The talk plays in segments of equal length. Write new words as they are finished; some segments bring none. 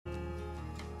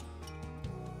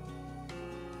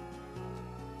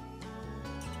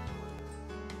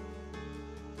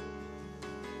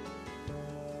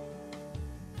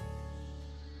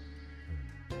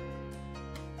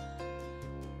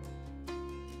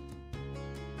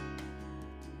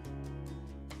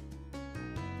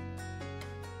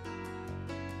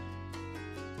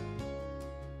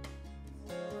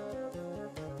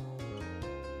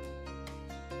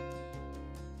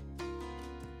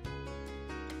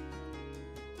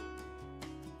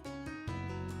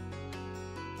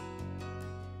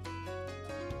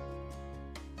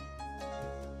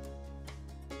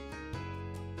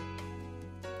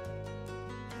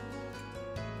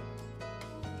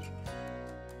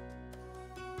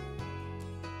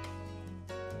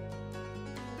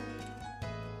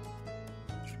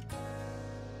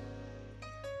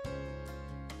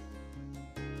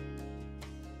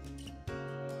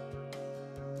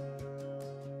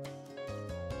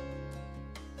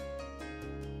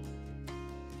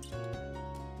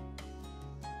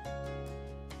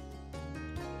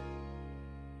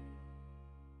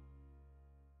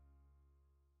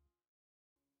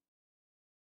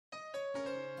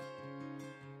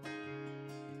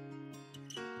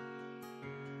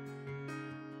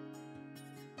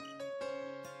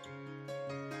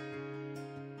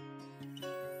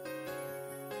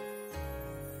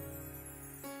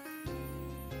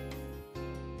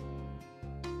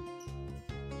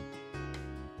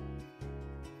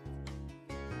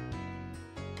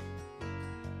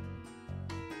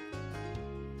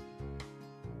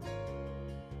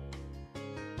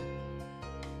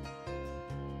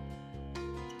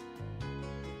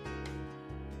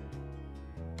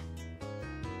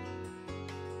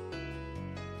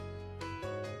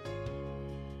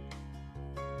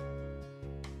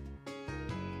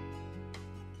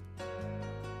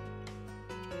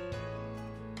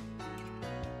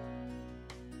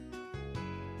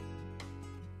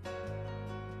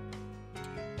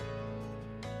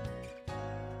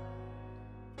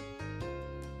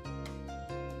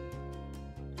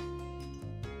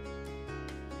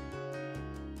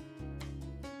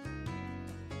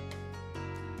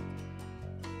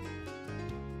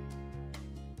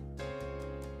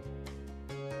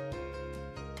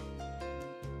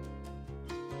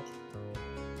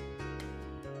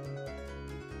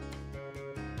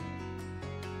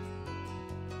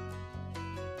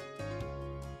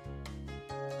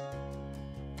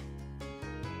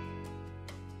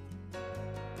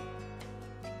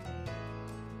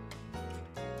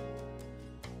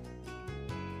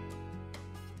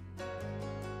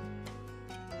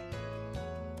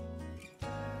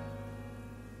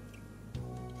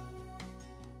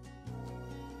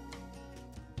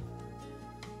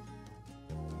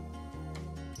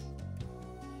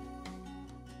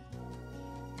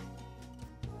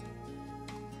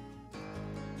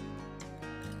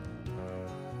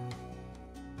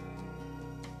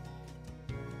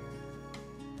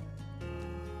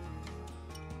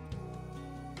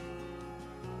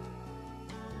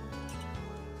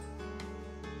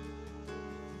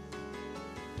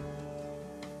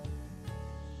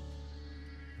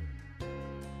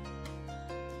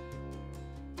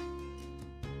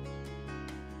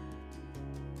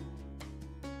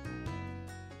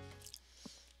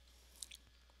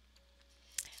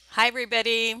Hi,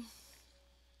 everybody.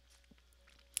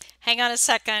 Hang on a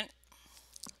second.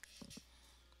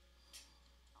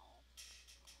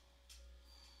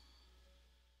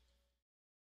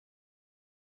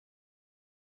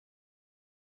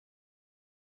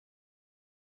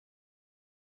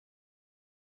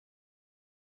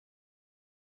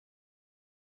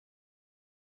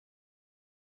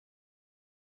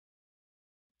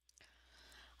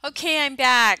 Okay, I'm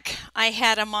back. I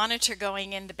had a monitor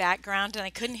going in the background and I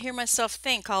couldn't hear myself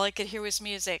think. All I could hear was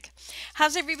music.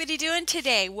 How's everybody doing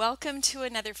today? Welcome to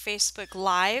another Facebook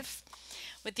Live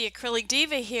with the Acrylic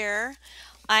Diva here.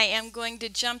 I am going to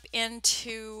jump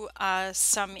into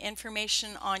some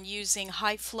information on using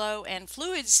high flow and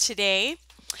fluids today.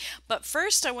 But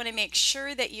first, I want to make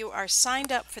sure that you are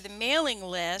signed up for the mailing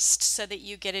list so that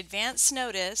you get advance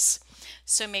notice.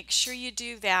 So make sure you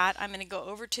do that. I'm going to go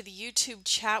over to the YouTube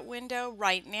chat window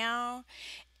right now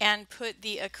and put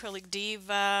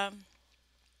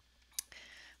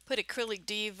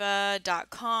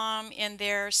acrylicdiva.com in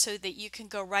there so that you can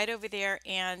go right over there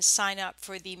and sign up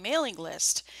for the mailing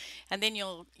list. And then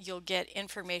you'll get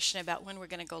information about when we're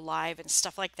going to go live and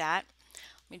stuff like that.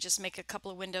 Let me just make a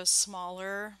couple of windows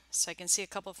smaller so I can see a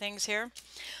couple of things here.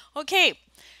 Okay,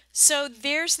 so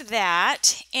there's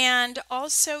that. And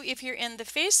also, if you're in the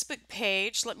Facebook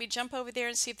page, let me jump over there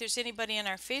and see if there's anybody on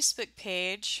our Facebook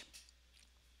page.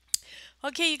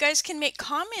 Okay, you guys can make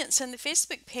comments on the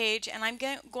Facebook page, and I'm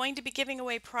going to be giving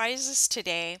away prizes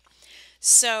today.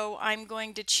 So I'm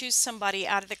going to choose somebody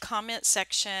out of the comment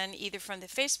section, either from the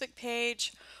Facebook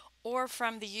page or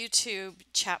from the YouTube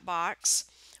chat box,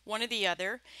 one or the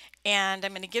other. And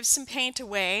I'm going to give some paint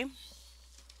away.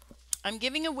 I'm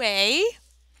giving away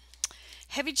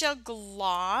Heavy Gel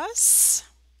Gloss,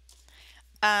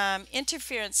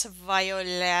 Interference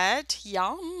Violet,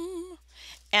 yum,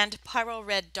 and Pyro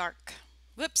Red Dark.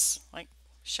 Whoops, like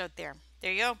showed there.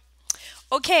 There you go.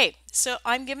 Okay, so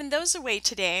I'm giving those away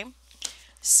today.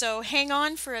 So hang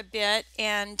on for a bit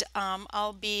and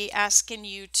I'll be asking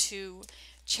you to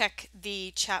check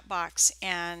the chat box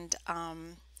and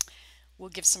we'll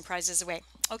give some prizes away.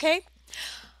 Okay?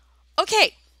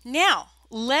 Okay, now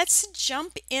let's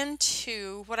jump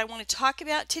into what I want to talk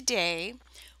about today,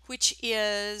 which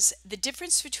is the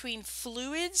difference between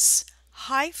fluids,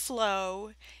 high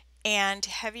flow, and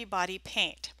heavy body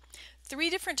paint. Three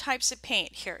different types of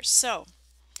paint here. So,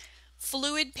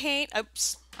 fluid paint,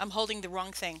 oops, I'm holding the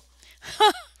wrong thing.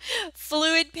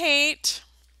 Fluid paint,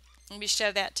 let me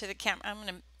show that to the camera. I'm going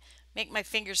to make my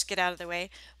fingers get out of the way.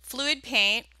 Fluid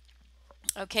paint,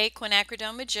 okay,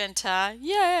 quinacridone magenta,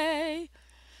 yay!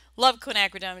 Love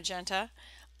quinacridone magenta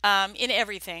in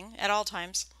everything at all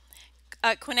times.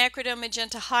 Quinacridone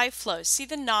magenta high flow. See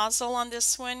the nozzle on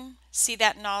this one? See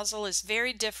that nozzle is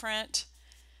very different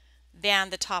than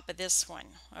the top of this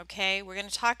one. Okay, we're going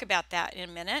to talk about that in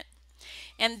a minute.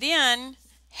 And then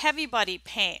heavy body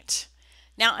paint.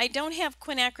 Now I don't have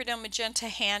quinacridone magenta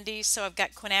handy, so I've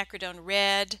got quinacridone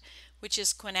red, which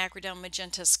is quinacridone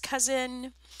magenta's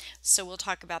cousin. So we'll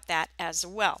talk about that as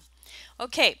well.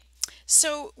 Okay,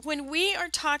 so when we are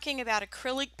talking about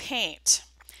acrylic paint,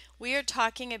 we are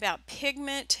talking about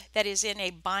pigment that is in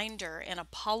a binder, in a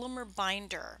polymer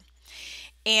binder.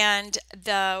 And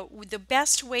the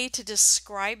best way to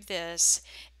describe this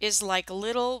is like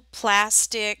little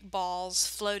plastic balls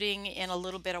floating in a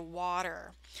little bit of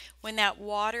water. When that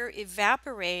water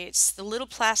evaporates, the little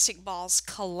plastic balls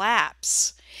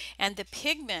collapse and the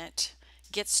pigment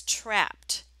gets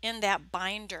trapped in that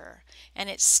binder and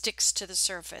it sticks to the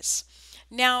surface.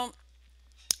 Now,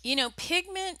 you know,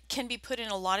 pigment can be put in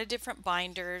a lot of different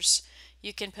binders.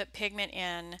 You can put pigment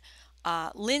in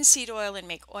linseed oil and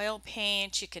make oil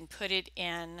paint. You can put it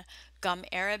in gum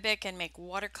arabic and make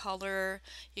watercolor.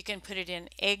 You can put it in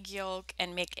egg yolk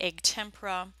and make egg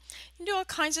tempera. You can do all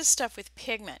kinds of stuff with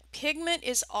pigment. Pigment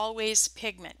is always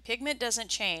pigment. Pigment doesn't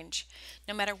change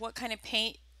no matter what kind of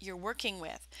paint you're working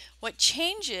with. What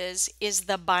changes is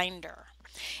the binder.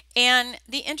 And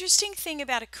the interesting thing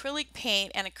about acrylic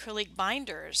paint and acrylic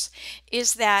binders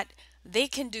is that they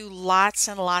can do lots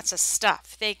and lots of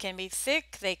stuff. They can be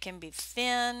thick, they can be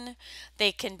thin,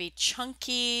 they can be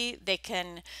chunky, they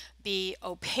can be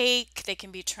opaque, they can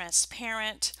be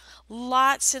transparent,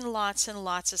 lots and lots and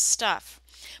lots of stuff.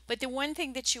 But the one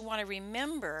thing that you want to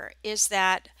remember is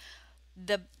that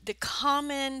the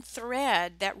common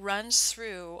thread that runs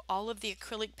through all of the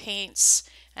acrylic paints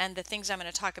and the things I'm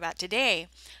going to talk about today,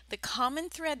 the common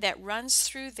thread that runs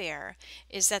through there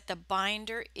is that the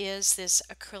binder is this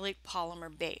acrylic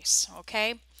polymer base,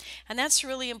 okay? And that's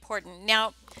really important.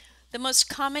 Now, the most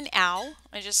common, I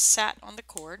just sat on the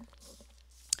cord.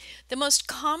 The most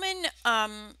common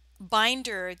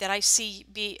binder that I see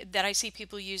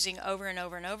people using over and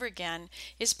over and over again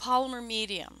is polymer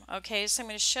medium. Okay, so I'm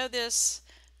going to show this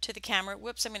to the camera.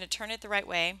 Whoops, I'm going to turn it the right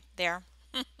way. There.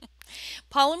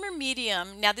 Polymer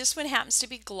medium. Now this one happens to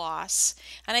be gloss,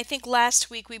 and I think last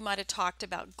week we might have talked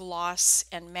about gloss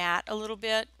and matte a little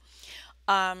bit.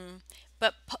 Um,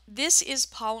 but this is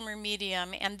polymer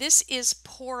medium, and this is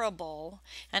pourable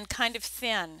and kind of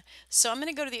thin. So I'm going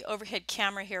to go to the overhead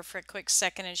camera here for a quick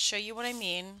second and show you what I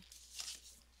mean.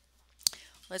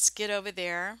 Let's get over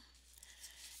there.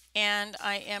 And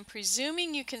I am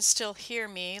presuming you can still hear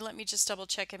me. Let me just double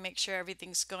check and make sure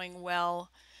everything's going well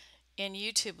in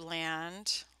YouTube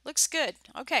land. Looks good.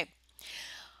 Okay.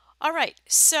 All right.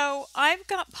 So I've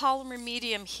got polymer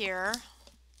medium here,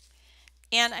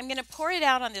 and I'm going to pour it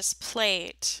out on this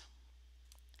plate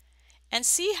and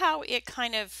see how it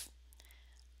kind of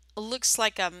looks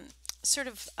like sort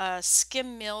of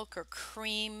skim milk or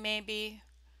cream maybe.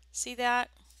 See that?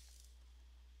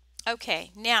 Okay,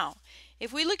 now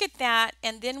if we look at that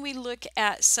and then we look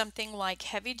at something like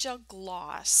heavy gel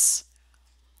gloss,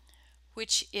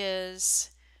 which is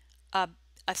a,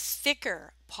 a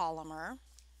thicker polymer.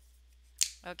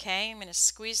 Okay, I'm going to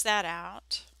squeeze that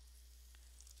out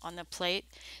on the plate.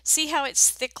 See how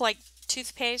it's thick like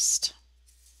toothpaste?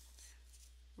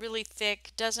 Really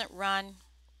thick, doesn't run.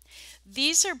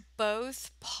 These are both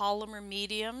polymer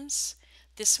mediums.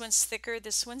 This one's thicker,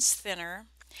 this one's thinner.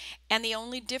 And the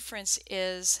only difference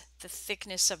is the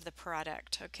thickness of the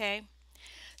product, okay?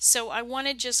 So I want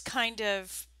to just kind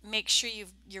of make sure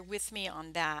you're with me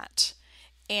on that.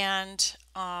 And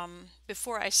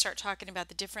before I start talking about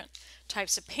the different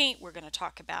types of paint we're going to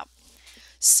talk about.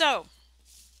 So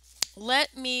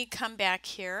let me come back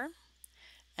here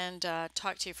and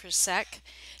talk to you for a sec.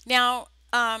 Now,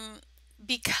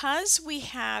 because we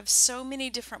have so many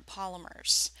different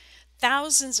polymers,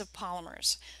 thousands of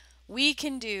polymers, we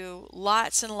can do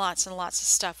lots and lots and lots of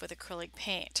stuff with acrylic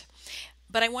paint.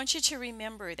 But I want you to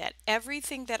remember that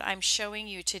everything that I'm showing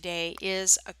you today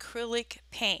is acrylic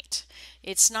paint.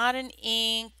 It's not an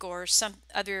ink or some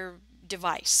other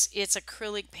device. It's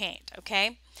acrylic paint,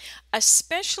 okay?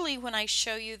 Especially when I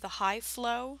show you the high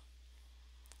flow.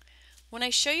 When I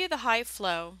show you the high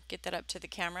flow, get that up to the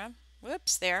camera.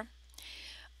 Whoops, there.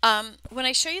 When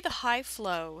I show you the high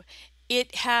flow,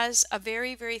 it has a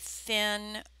very, very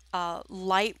thin,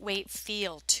 lightweight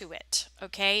feel to it,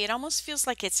 okay? It almost feels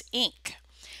like it's ink.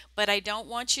 But I don't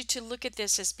want you to look at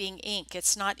this as being ink.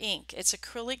 It's not ink. It's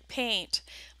acrylic paint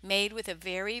made with a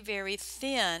very, very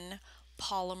thin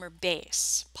polymer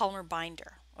base, polymer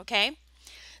binder, okay?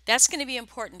 That's going to be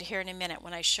important here in a minute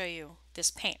when I show you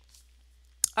this paint.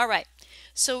 All right,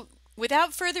 so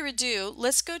without further ado,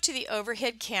 let's go to the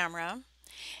overhead camera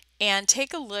and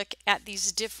take a look at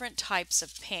these different types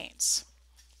of paints.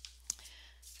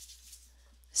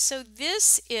 So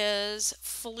this is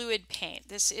fluid paint.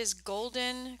 This is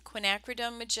golden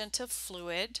quinacridone magenta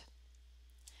fluid.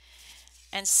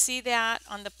 And see that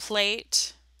on the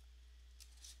plate,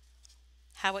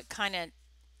 how it kind of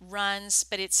runs,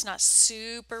 but it's not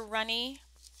super runny.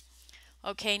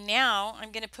 Okay, now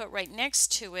I'm going to put right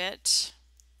next to it,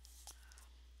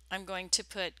 I'm going to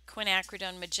put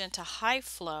quinacridone magenta high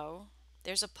flow.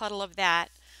 There's a puddle of that.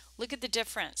 Look at the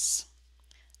difference.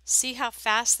 See how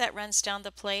fast that runs down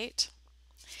the plate?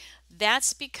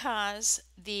 That's because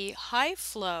the high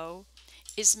flow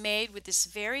is made with this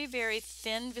very, very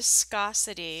thin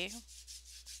viscosity.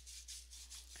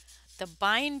 The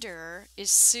binder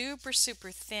is super,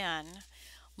 super thin,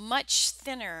 much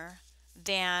thinner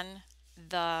than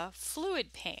the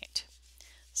fluid paint.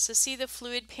 So see the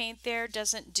fluid paint there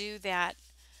doesn't do that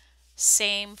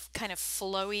same kind of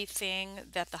flowy thing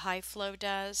that the high flow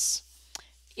does.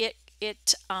 It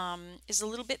is a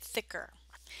little bit thicker.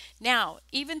 Now,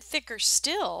 even thicker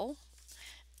still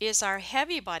is our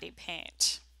heavy body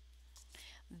paint.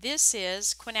 This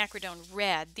is quinacridone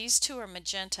red. These two are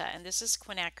magenta, and this is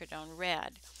quinacridone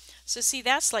red. So see,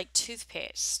 that's like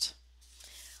toothpaste.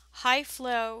 High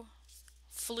flow,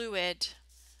 fluid,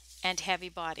 and heavy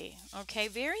body. Okay,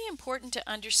 very important to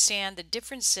understand the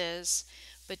differences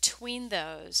between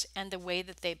those and the way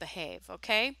that they behave.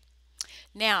 Okay,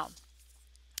 now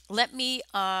let me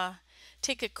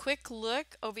take a quick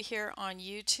look over here on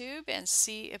YouTube and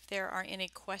see if there are any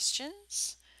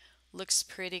questions. Looks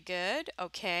pretty good.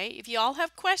 Okay, if you all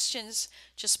have questions,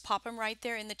 just pop them right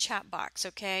there in the chat box,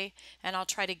 okay, and I'll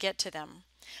try to get to them.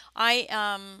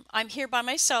 I'm here by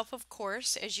myself, of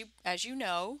course, as you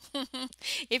know.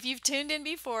 If you've tuned in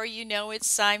before, you know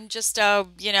I'm just a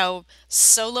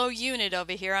solo unit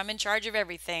over here. I'm in charge of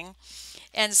everything.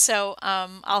 And so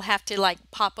I'll have to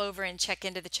like pop over and check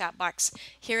into the chat box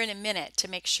here in a minute to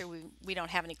make sure we don't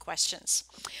have any questions.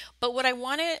 But what I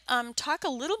want to talk a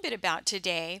little bit about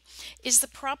today is the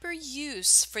proper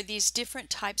use for these different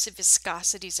types of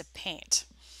viscosities of paint.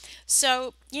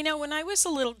 So, you know, when I was a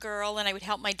little girl and I would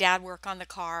help my dad work on the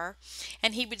car,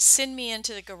 and he would send me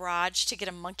into the garage to get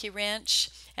a monkey wrench,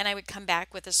 and I would come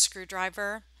back with a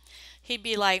screwdriver, he'd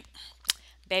be like,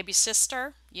 baby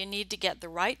sister, you need to get the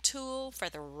right tool for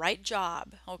the right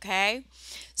job, okay?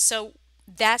 So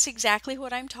that's exactly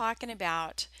what I'm talking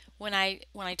about when I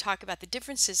talk about the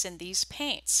differences in these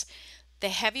paints. The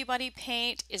heavy body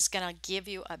paint is going to give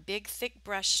you a big thick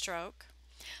brush stroke.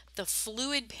 The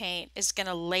fluid paint is going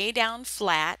to lay down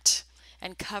flat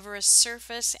and cover a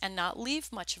surface and not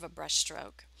leave much of a brush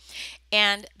stroke.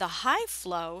 And the high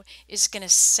flow is going to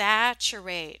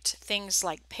saturate things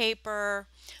like paper,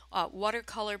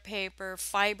 watercolor paper,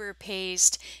 fiber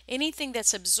paste, anything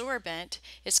that's absorbent.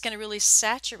 It's going to really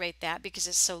saturate that because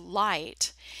it's so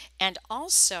light. And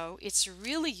also, it's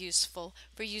really useful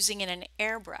for using in an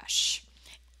airbrush,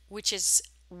 which is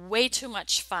way too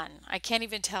much fun. I can't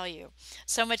even tell you.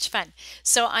 So much fun.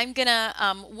 So I'm gonna,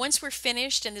 once we're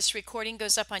finished and this recording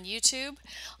goes up on YouTube,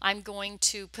 I'm going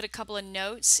to put a couple of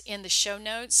notes in the show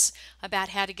notes about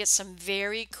how to get some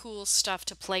very cool stuff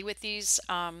to play with these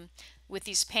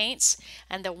paints.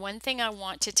 And the one thing I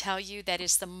want to tell you that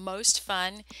is the most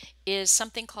fun is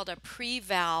something called a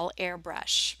pre-val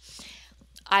airbrush.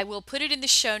 I will put it in the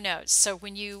show notes. So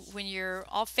when you're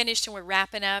all finished and we're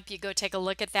wrapping up, you go take a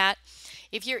look at that.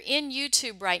 If you're in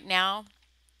YouTube right now,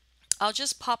 I'll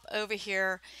just pop over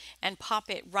here and pop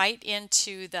it right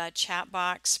into the chat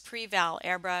box, pre-val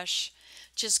airbrush.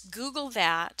 Just Google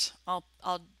that. I'll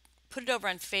put it over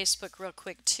on Facebook real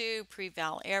quick too,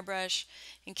 pre-val airbrush,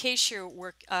 in case you're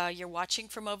watching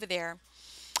from over there.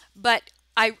 But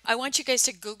I want you guys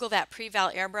to Google that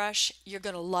pre-val airbrush. You're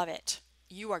going to love it.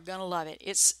 You are going to love it.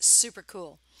 It's super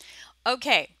cool.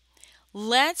 Okay,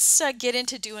 let's get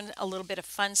into doing a little bit of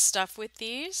fun stuff with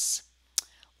these.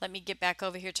 Let me get back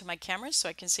over here to my camera so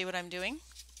I can see what I'm doing.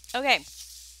 Okay,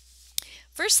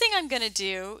 first thing I'm going to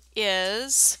do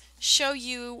is show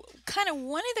you kind of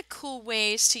one of the cool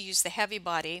ways to use the heavy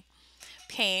body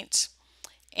paint.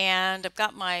 And I've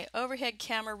got my overhead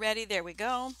camera ready. There we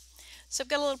go. So I've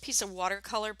got a little piece of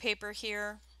watercolor paper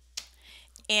here.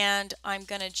 And I'm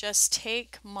going to just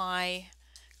take my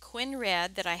Quin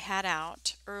Red that I had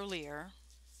out earlier,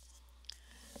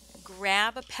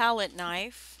 grab a palette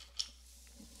knife,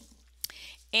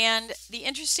 and the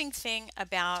interesting thing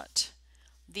about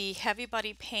the heavy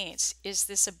body paints is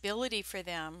this ability for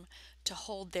them to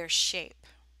hold their shape.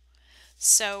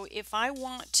 So if I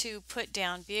want to put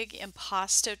down big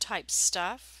impasto type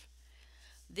stuff,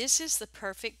 this is the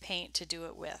perfect paint to do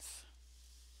it with.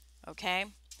 Okay?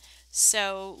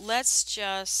 So let's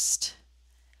just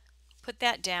put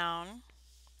that down.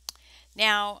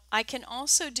 Now I can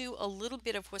also do a little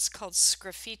bit of what's called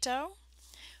sgraffito,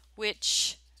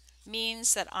 which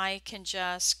means that I can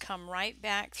just come right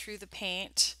back through the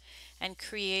paint and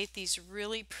create these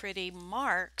really pretty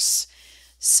marks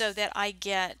so that I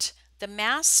get the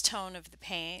mass tone of the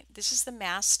paint. This is the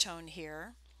mass tone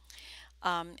here.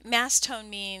 Mass tone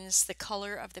means the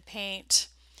color of the paint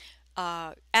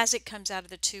as it comes out of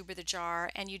the tube or the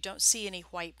jar, and you don't see any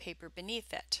white paper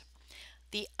beneath it.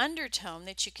 The undertone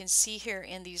that you can see here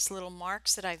in these little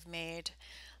marks that I've made,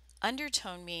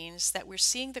 undertone means that we're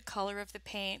seeing the color of the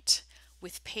paint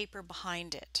with paper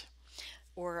behind it,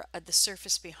 or the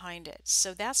surface behind it.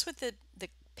 So that's what the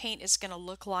paint is going to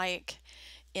look like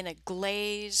in a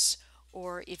glaze,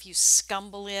 or if you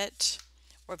scumble it,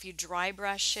 or if you dry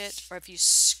brush it, or if you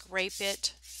scrape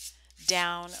it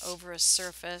down over a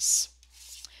surface.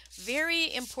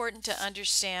 Very important to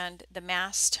understand the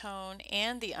mass tone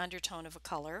and the undertone of a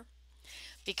color,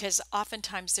 because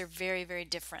oftentimes they're very, very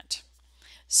different.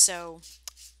 So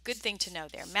good thing to know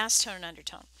there, mass tone and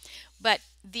undertone. But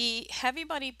the heavy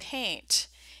body paint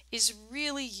is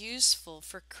really useful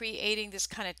for creating this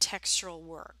kind of textural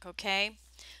work, okay?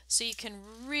 So you can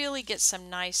really get some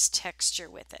nice texture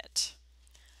with it.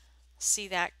 See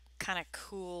that kind of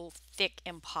cool, thick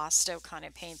impasto kind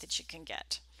of paint that you can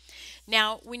get.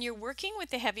 Now, when you're working with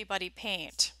the heavy body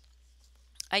paint,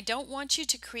 I don't want you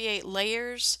to create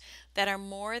layers that are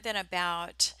more than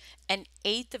about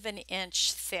 1/8 of an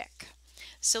inch thick.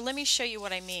 So let me show you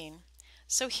what I mean.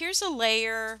 So here's a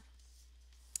layer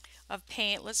of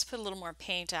paint. Let's put a little more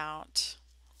paint out.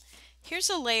 Here's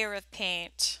a layer of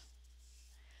paint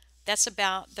that's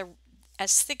about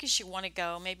as thick as you want to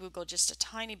go. Maybe we'll go just a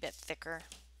tiny bit thicker.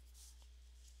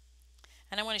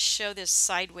 And I want to show this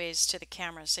sideways to the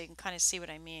camera so you can kind of see what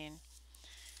I mean.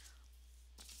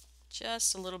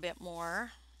 Just a little bit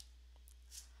more,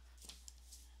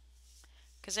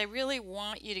 because I really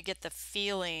want you to get the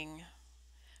feeling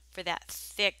for that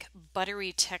thick,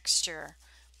 buttery texture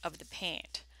of the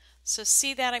paint. So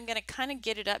see that I'm going to kind of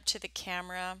get it up to the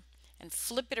camera and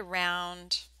flip it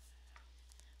around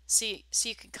so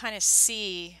you can kind of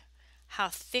see how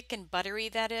thick and buttery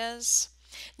that is.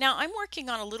 Now I'm working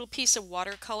on a little piece of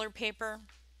watercolor paper,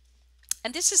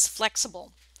 and this is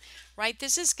flexible, right?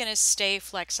 This is going to stay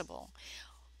flexible.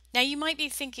 Now you might be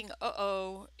thinking,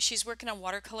 uh-oh, she's working on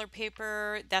watercolor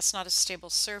paper. That's not a stable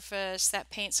surface. That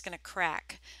paint's going to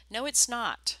crack. No, it's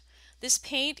not. This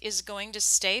paint is going to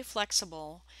stay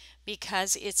flexible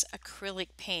because it's acrylic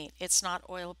paint. It's not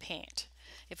oil paint.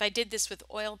 If I did this with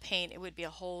oil paint, it would be a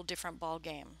whole different ball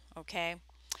game, okay?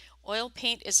 Oil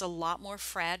paint is a lot more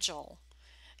fragile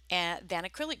than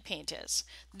acrylic paint is.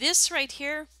 This right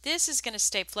here, this is going to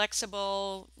stay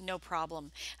flexible, no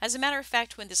problem. As a matter of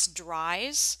fact, when this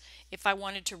dries, if I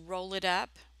wanted to roll it up,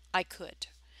 I could.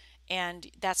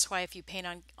 And that's why if you paint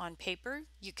on paper,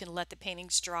 you can let the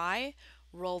paintings dry,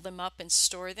 roll them up and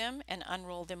store them, and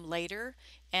unroll them later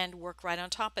and work right on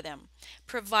top of them,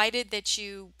 provided that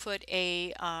you put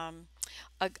a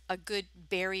good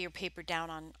barrier paper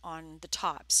down on the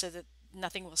top so that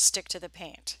nothing will stick to the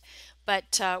paint.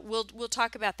 But we'll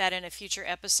talk about that in a future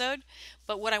episode.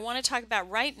 But what I want to talk about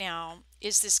right now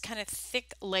is this kind of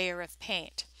thick layer of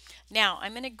paint. Now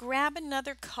I'm going to grab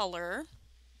another color.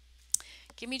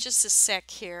 Give me just a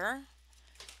sec here.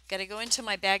 Got to go into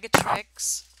my bag of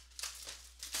tricks.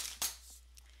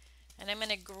 And I'm going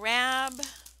to grab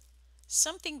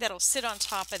something that'll sit on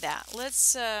top of that.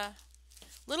 Let's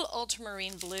little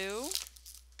ultramarine blue.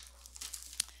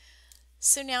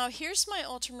 So now here's my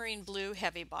ultramarine blue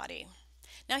heavy body.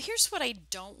 Now here's what I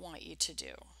don't want you to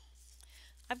do.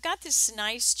 I've got this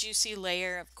nice juicy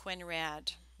layer of Quin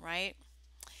Red, right?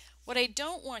 What I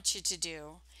don't want you to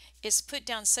do is put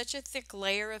down such a thick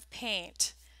layer of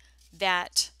paint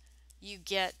that you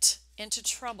get into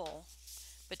trouble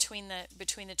between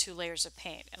the two layers of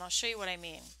paint. And I'll show you what I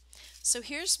mean. So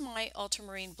here's my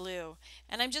ultramarine blue,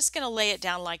 and I'm just going to lay it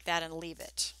down like that and leave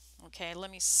it. Okay, let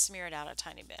me smear it out a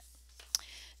tiny bit.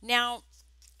 Now,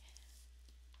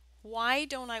 why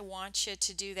don't I want you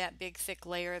to do that big thick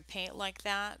layer of paint like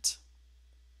that?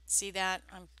 See that?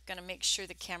 I'm going to make sure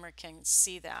the camera can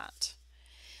see that.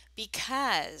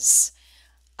 Because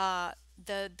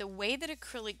the way that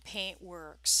acrylic paint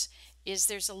works is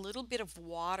there's a little bit of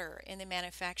water in the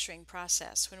manufacturing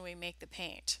process when we make the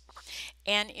paint.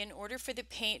 And in order for the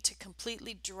paint to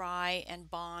completely dry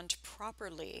and bond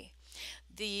properly,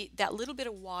 that little bit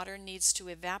of water needs to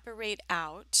evaporate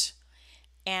out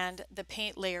and the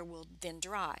paint layer will then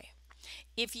dry.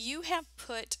 If you have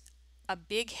put a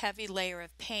big heavy layer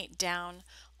of paint down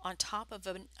on top of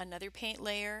another paint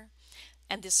layer,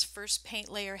 and this first paint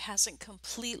layer hasn't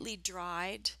completely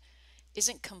dried,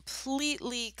 isn't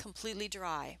completely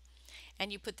dry,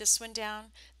 and you put this one down,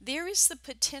 there is the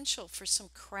potential for some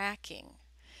cracking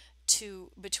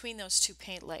between those two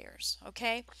paint layers.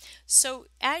 Okay, so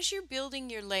as you're building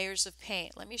your layers of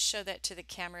paint, let me show that to the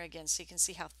camera again so you can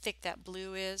see how thick that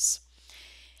blue is.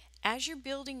 As you're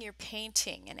building your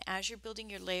painting and as you're building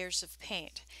your layers of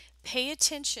paint, pay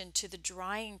attention to the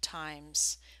drying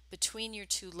times between your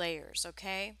two layers,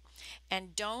 okay?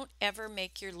 And don't ever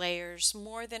make your layers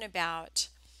more than about,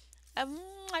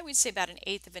 I would say about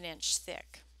 1/8 of an inch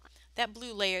thick. That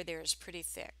blue layer there is pretty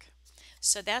thick.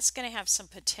 So that's going to have some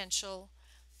potential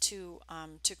to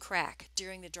crack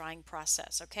during the drying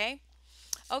process, okay?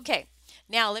 Okay,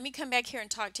 now let me come back here and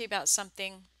talk to you about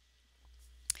something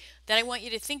that I want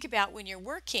you to think about when you're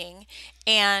working,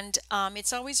 and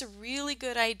it's always a really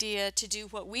good idea to do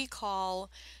what we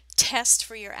call test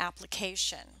for your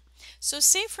application. So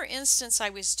say for instance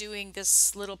I was doing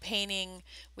this little painting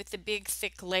with the big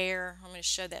thick layer. I'm going to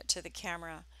show that to the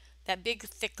camera. That big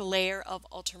thick layer of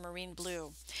ultramarine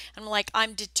blue. I'm like,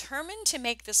 I'm determined to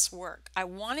make this work. I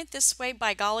want it this way,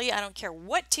 by golly, I don't care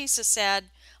what Tisa said,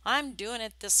 I'm doing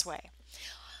it this way.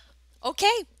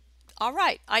 Okay, all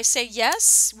right, I say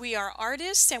yes, we are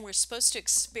artists and we're supposed to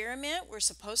experiment, we're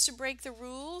supposed to break the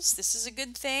rules. This is a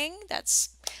good thing. That's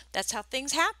how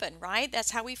things happen, right?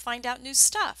 That's how we find out new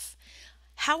stuff.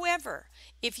 However,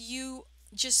 if you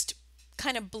just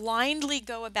kind of blindly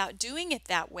go about doing it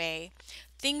that way,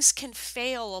 things can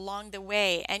fail along the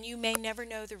way and you may never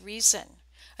know the reason.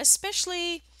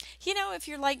 Especially, you know, if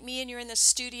you're like me and you're in the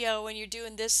studio and you're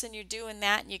doing this and you're doing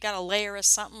that and you got a layer of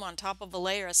something on top of a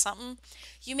layer of something,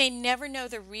 you may never know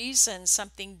the reason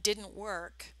something didn't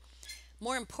work.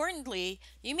 More importantly,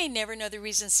 you may never know the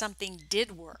reason something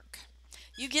did work.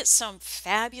 you get some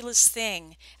fabulous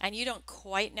thing and you don't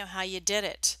quite know how you did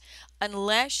it.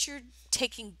 Unless you're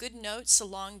taking good notes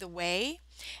along the way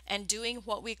and doing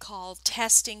what we call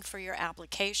testing for your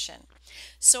application.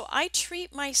 So I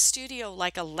treat my studio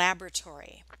like a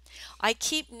laboratory. I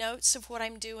keep notes of what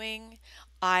I'm doing.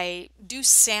 I do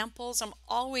samples. I'm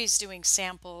always doing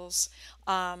samples.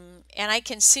 And I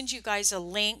can send you guys a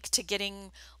link to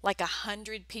getting like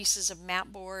 100 pieces of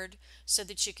mat board so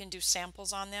that you can do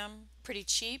samples on them pretty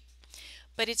cheap.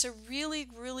 But it's a really,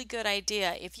 really good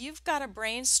idea. If you've got a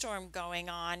brainstorm going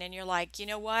on and you're like, you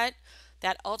know what?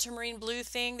 That ultramarine blue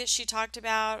thing that she talked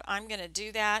about, I'm going to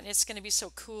do that and it's going to be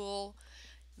so cool.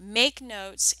 Make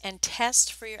notes and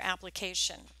test for your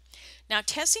application. Now,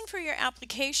 testing for your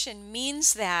application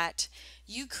means that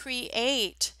you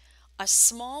create a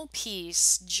small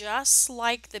piece just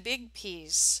like the big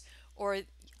piece or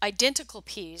identical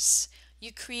piece.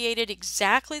 You create it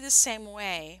exactly the same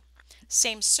way.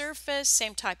 Same surface,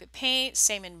 same type of paint,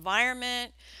 same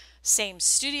environment, same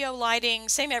studio lighting,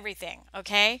 same everything,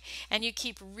 okay? And you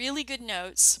keep really good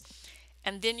notes,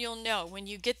 and then you'll know when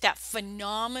you get that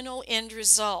phenomenal end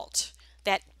result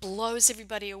that blows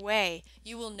everybody away,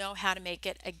 you will know how to make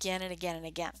it again and again and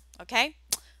again, okay?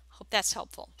 Hope that's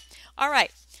helpful. All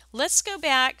right, let's go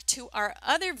back to our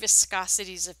other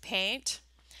viscosities of paint.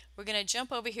 We're going to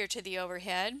jump over here to the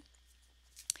overhead.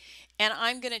 And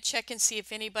I'm going to check and see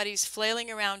if anybody's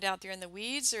flailing around out there in the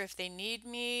weeds or if they need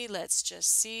me. Let's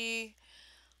just see.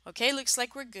 Okay, looks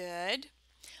like we're good.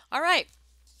 All right.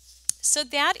 So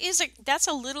that's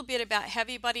a little bit about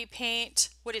heavy buddy paint,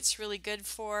 what it's really good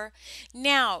for.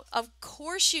 Now, of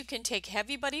course you can take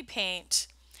heavy buddy paint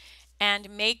and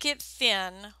make it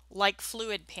thin like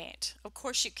fluid paint. Of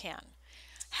course you can.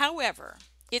 However,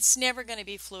 it's never going to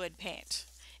be fluid paint.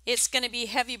 It's going to be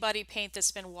heavy buddy paint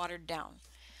that's been watered down.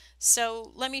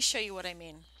 So let me show you what I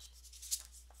mean.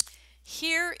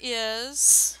 Here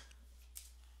is,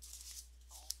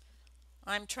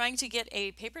 I'm trying to get a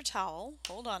paper towel.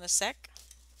 Hold on a sec.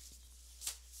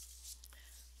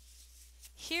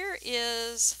 Here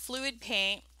is fluid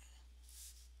paint.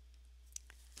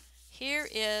 Here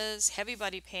is heavy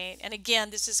buddy paint. And again,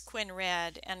 this is Quin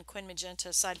Red and Quin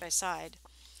Magenta side by side.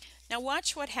 Now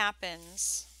watch what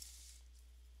happens.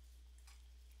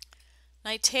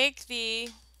 I take the,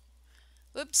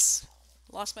 oops,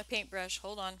 lost my paintbrush,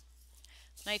 hold on.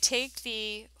 And I take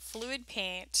the fluid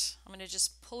paint, I'm going to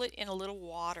just pull it in a little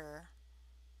water.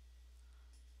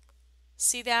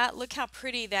 See that? Look how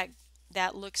pretty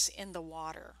that looks in the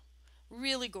water.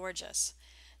 Really gorgeous.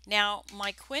 Now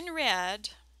my Quin Red,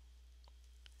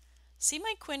 see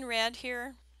my Quin Red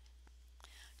here?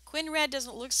 Quin Red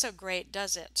doesn't look so great,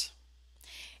 does it?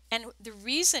 And the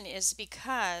reason is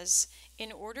because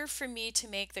in order for me to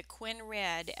make the Quin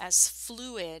Red as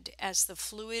fluid as the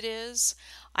fluid is,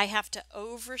 I have to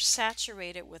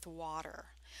oversaturate it with water.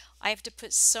 I have to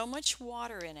put so much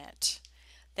water in it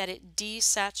that it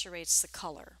desaturates the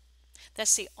color.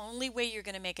 That's the only way you're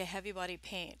going to make a heavy body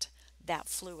paint that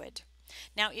fluid.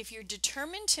 Now, if you're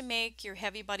determined to make your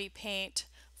heavy body paint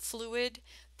fluid,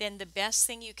 then the best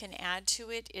thing you can add to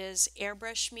it is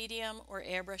airbrush medium or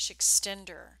airbrush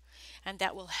extender, and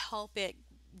that will help it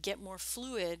get more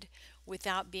fluid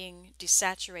without being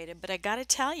desaturated. But I gotta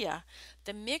tell you,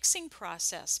 the mixing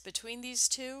process between these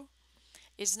two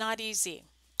is not easy,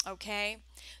 okay?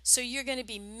 So you're going to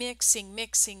be mixing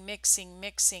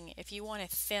if you want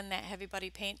to thin that heavy body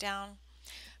paint down.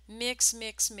 Mix,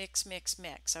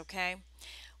 okay?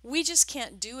 We just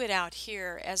can't do it out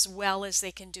here as well as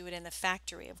they can do it in the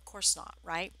factory. Of course not,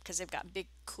 right? Because they've got big,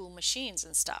 cool machines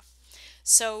and stuff.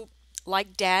 So,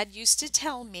 like Dad used to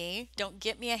tell me, don't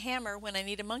get me a hammer when I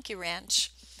need a monkey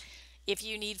wrench. If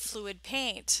you need fluid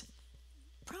paint,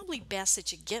 probably best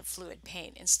that you get fluid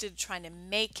paint instead of trying to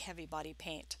make heavy body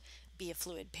paint be a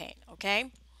fluid paint, okay?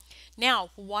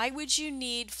 Now, why would you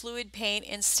need fluid paint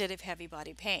instead of heavy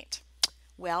body paint?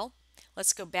 Well,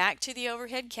 let's go back to the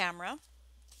overhead camera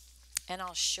and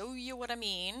I'll show you what I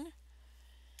mean.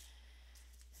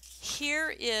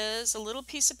 Here is a little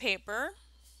piece of paper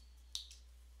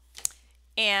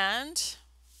and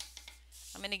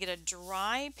I'm going to get a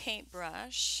dry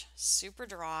paintbrush, super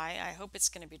dry. I hope it's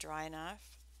going to be dry enough.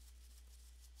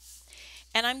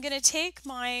 And I'm going to take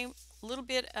my little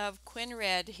bit of Quin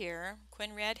Red here,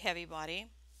 Quin Red Heavy Body,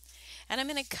 and I'm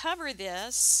going to cover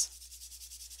this.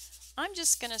 I'm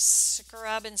just going to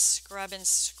scrub and scrub and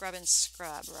scrub and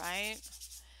scrub, right?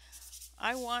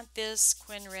 I want this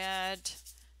Quin Red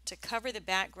to cover the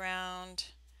background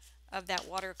of that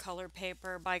watercolor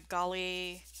paper, by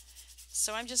golly.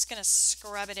 So I'm just going to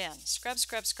scrub it in. Scrub,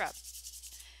 scrub, scrub.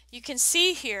 You can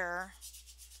see here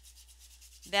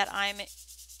that I'm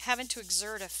having to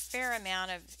exert a fair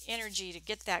amount of energy to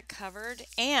get that covered,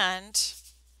 and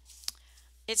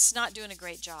it's not doing a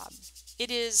great job.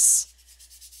 It is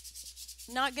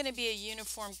not going to be a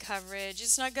uniform coverage.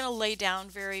 It's not going to lay down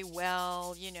very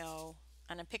well, you know,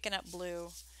 and I'm picking up blue.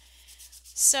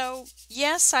 So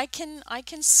yes, I can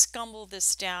scumble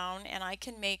this down and I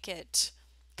can make it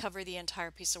cover the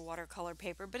entire piece of watercolor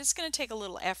paper, but it's going to take a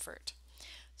little effort.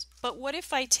 But what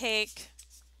if I take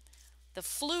the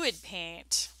fluid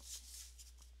paint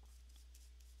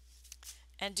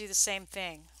and do the same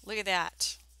thing? Look at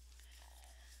that.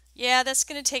 Yeah, that's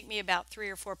going to take me about 3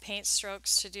 or 4 paint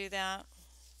strokes to do that.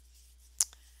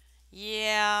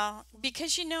 Yeah,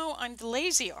 because you know I'm the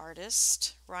lazy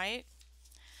artist, right?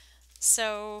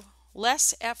 So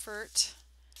less effort,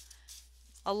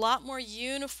 a lot more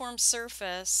uniform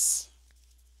surface,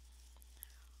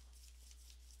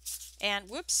 and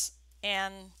whoops,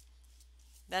 and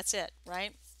that's it,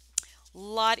 right? A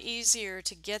lot easier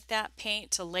to get that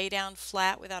paint to lay down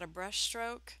flat without a brush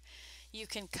stroke. You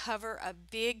can cover a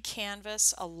big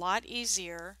canvas a lot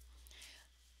easier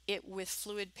with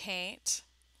fluid paint.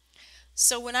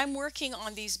 So when I'm working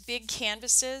on these big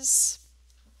canvases,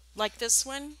 like this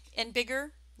one, and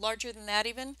bigger, larger than that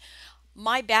even,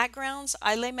 my backgrounds,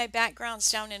 I lay my backgrounds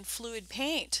down in fluid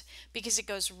paint because it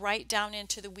goes right down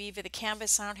into the weave of the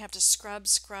canvas. I don't have to scrub,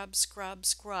 scrub, scrub,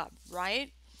 scrub,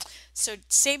 right? So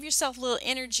save yourself a little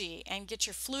energy and get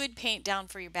your fluid paint down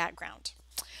for your background.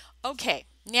 Okay,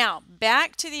 now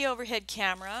back to the overhead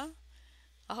camera.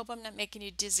 I hope I'm not making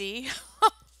you dizzy.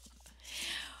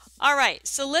 All right,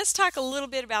 so let's talk a little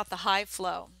bit about the high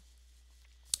flow.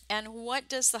 And what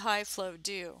does the high flow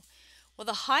do? Well,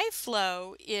 the high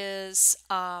flow is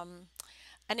an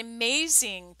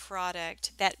amazing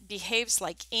product that behaves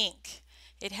like ink.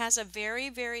 It has a very,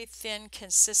 very thin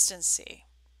consistency.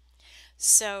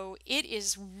 So it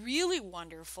is really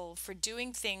wonderful for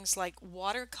doing things like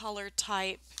watercolor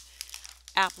type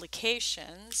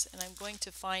applications. And I'm going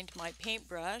to find my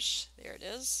paintbrush. There it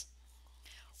is.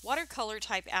 Watercolor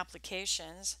type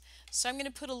applications. So I'm going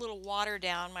to put a little water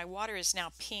down. My water is now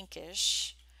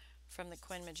pinkish from the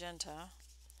Quin Magenta.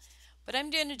 But I'm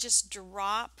going to just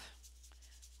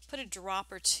put a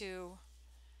drop or two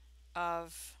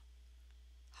of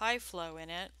high flow in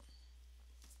it.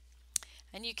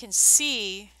 And you can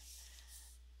see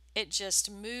it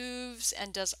just moves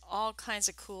and does all kinds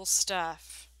of cool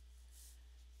stuff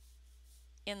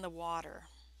in the water.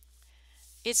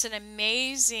 It's an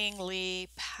amazingly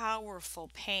powerful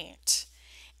paint.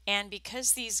 And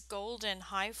because these golden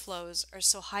high flows are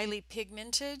so highly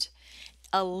pigmented,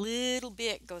 a little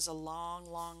bit goes a long,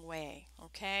 long way,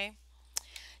 okay?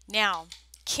 Now,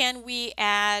 can we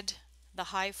add the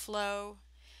high flow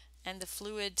and the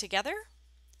fluid together?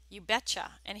 You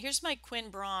betcha. And here's my Quin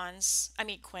bronze.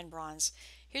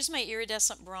 Here's my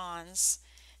iridescent bronze.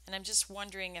 And I'm just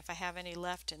wondering if I have any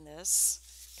left in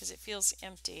this because it feels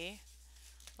empty.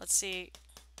 Let's see.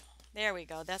 There we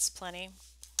go. That's plenty.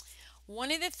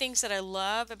 One of the things that I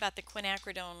love about the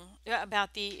quinacridone,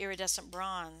 about the iridescent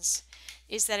bronze,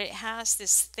 is that it has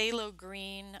this phthalo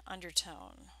green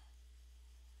undertone.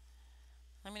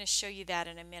 I'm going to show you that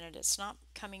in a minute. It's not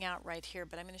coming out right here,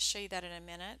 but I'm going to show you that in a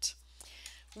minute.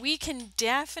 We can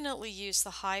definitely use the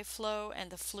high flow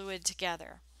and the fluid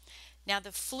together. Now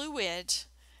the fluid,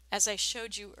 as I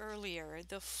showed you earlier,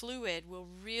 the fluid will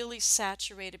really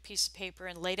saturate a piece of paper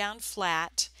and lay down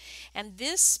flat. And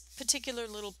this particular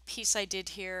little piece I did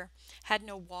here had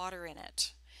no water in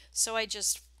it. So I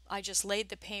just laid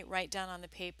the paint right down on the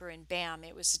paper and bam,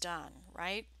 it was done,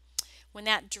 right? When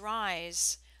that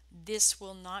dries, this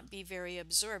will not be very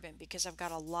absorbent because I've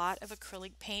got a lot of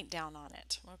acrylic paint down on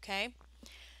it, okay?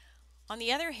 On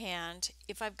the other hand,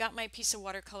 if I've got my piece of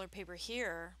watercolor paper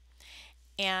here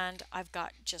and I've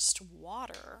got just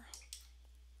water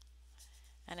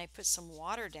and I put some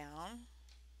water down,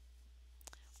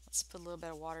 let's put a little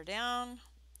bit of water down.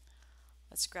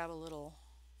 Let's grab a little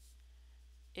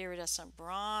iridescent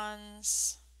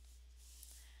bronze.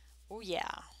 Oh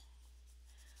yeah,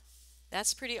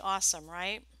 that's pretty awesome,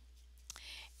 right?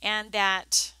 And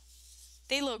that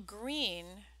phthalo green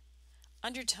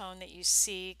undertone that you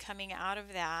see coming out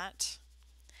of that,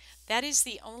 that is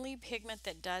the only pigment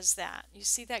that does that. You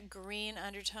see that green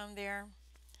undertone there?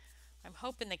 I'm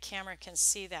hoping the camera can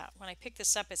see that. When I pick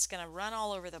this up, it's going to run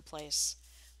all over the place,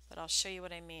 but I'll show you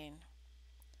what I mean.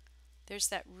 There's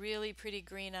that really pretty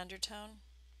green undertone.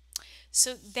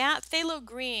 So that phthalo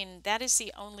green, that is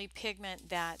the only pigment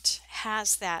that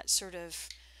has that sort of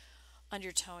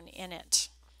undertone in it.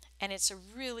 And it's a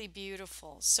really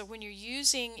beautiful. So when you're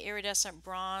using iridescent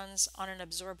bronze on an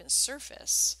absorbent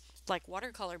surface, like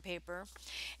watercolor paper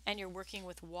and you're working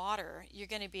with water, you're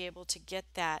going to be able to get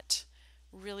that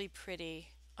really pretty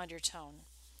undertone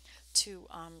to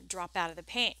drop out of the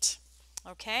paint.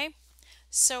 Okay,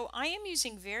 so I am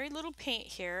using very little paint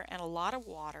here and a lot of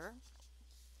water.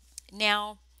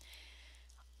 Now,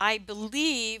 I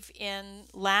believe in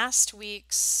last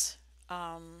week's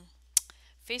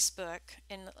Facebook,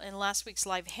 in last week's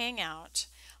live hangout,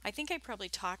 I think I probably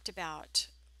talked about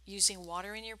using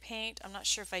water in your paint. I'm not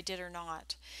sure if I did or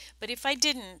not. But if I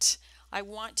didn't, I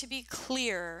want to be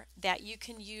clear that you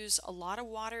can use a lot of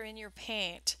water in your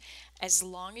paint as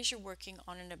long as you're working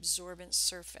on an absorbent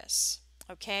surface.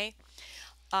 Okay?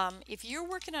 If you're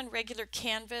working on regular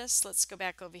canvas, let's go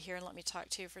back over here and let me talk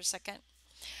to you for a second.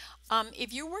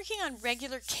 If you're working on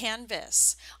regular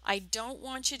canvas, I don't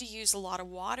want you to use a lot of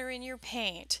water in your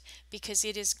paint because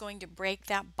it is going to break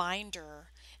that binder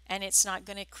and it's not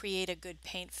going to create a good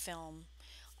paint film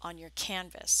on your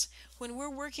canvas. When we're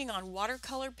working on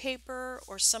watercolor paper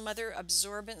or some other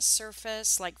absorbent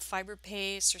surface like fiber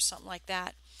paste or something like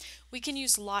that, we can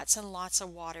use lots and lots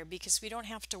of water because we don't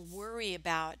have to worry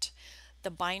about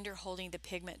the binder holding the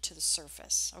pigment to the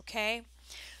surface. Okay?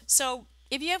 So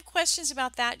if you have questions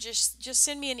about that, just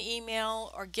send me an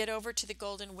email or get over to the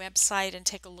Golden website and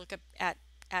take a look at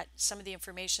some of the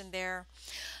information there.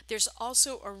 There's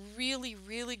also a really,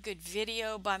 really good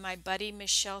video by my buddy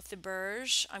Michelle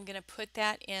Theberge. I'm going to put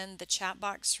that in the chat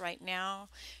box right now.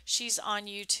 She's on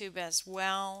YouTube as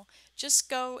well. Just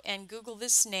go and Google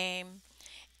this name,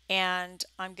 and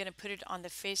I'm going to put it on the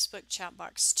Facebook chat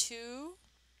box too.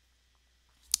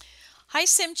 Hi,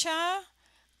 Simcha.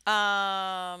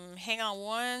 Hang on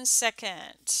one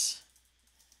second.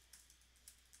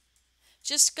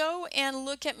 Just go and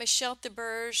look at Michelle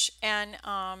Theberge and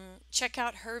check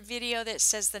out her video that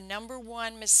says the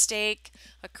 #1 mistake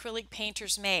acrylic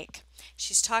painters make.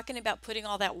 She's talking about putting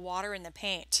all that water in the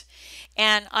paint.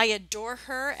 And I adore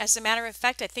her. As a matter of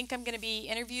fact, I think I'm going to be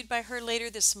interviewed by her later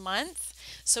this month.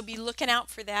 So be looking out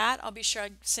for that. I'll be sure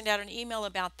I send out an email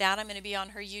about that. I'm going to be on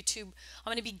her YouTube.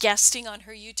 I'm going to be guesting on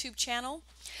her YouTube channel.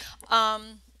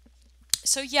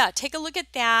 So yeah, take a look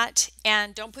at that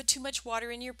and don't put too much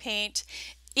water in your paint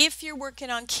if you're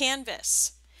working on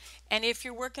canvas. And if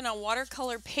you're working on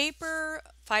watercolor paper,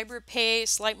 fiber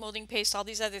paste, light molding paste, all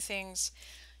these other things,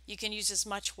 you can use as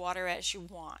much water as you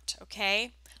want,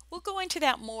 okay? We'll go into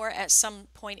that more at some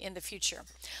point in the future.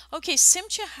 Okay,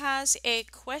 Simcha has a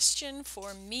question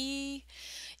for me.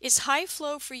 Is high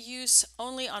flow for use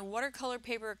only on watercolor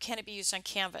paper or can it be used on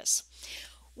canvas?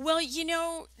 Well, you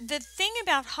know, the thing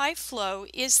about high flow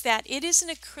is that it is an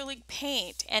acrylic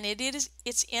paint and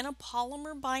it's in a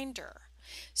polymer binder.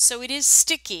 So it is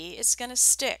sticky, it's going to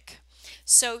stick.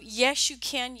 So yes, you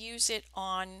can use it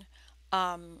on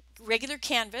regular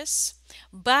canvas,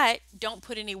 but don't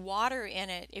put any water in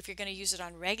it if you're going to use it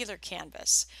on regular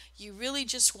canvas. You really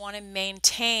just want to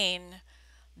maintain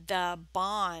the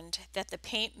bond that the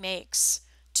paint makes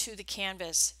to the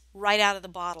canvas right out of the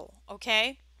bottle,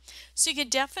 okay? So you could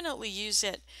definitely use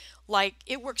it, like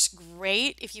it works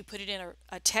great if you put it in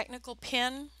a technical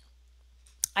pen.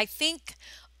 I think,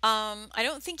 I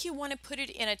don't think you want to put it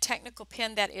in a technical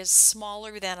pen that is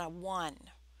smaller than a 1.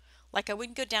 Like I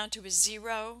wouldn't go down to a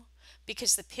 0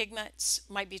 because the pigments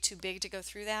might be too big to go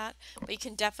through that. But you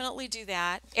can definitely do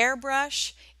that.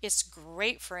 Airbrush, it's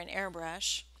great for an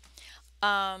airbrush.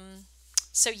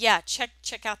 So yeah,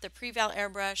 check out the Preval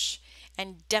airbrush,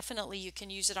 and definitely you can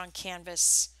use it on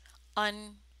canvas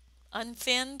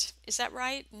unthinned. Is that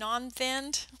right?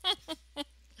 Non-thinned?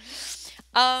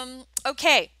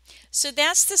 Okay, so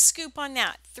that's the scoop on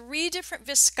that. 3 different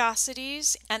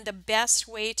viscosities and the best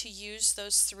way to use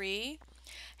those 3.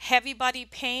 Heavy body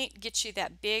paint gets you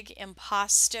that big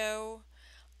impasto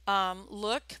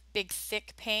look, big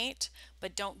thick paint,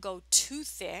 but don't go too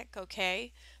thick,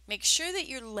 okay? Make sure that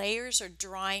your layers are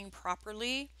drying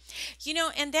properly. You know,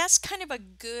 and that's kind of a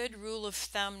good rule of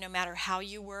thumb no matter how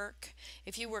you work.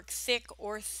 If you work thick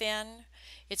or thin,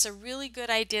 it's a really good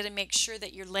idea to make sure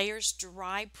that your layers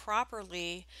dry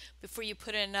properly before you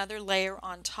put another layer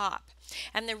on top.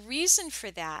 And the reason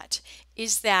for that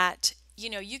is that, you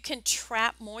know, you can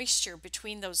trap moisture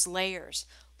between those layers.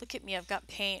 Look at me, I've got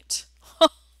paint.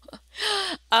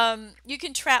 You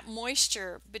can trap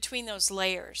moisture between those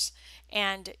layers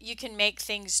and you can make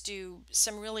things do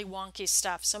some really wonky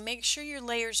stuff. So make sure your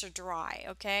layers are dry,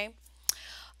 okay?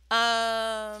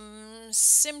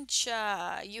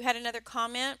 Simcha, you had another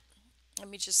comment. Let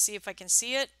me just see if I can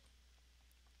see it.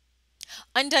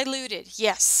 Undiluted,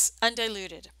 yes,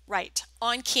 undiluted, right.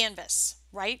 On canvas,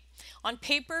 right? On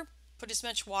paper, put as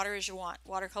much water as you want.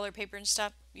 Watercolor paper and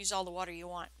stuff, use all the water you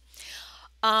want.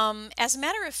 As a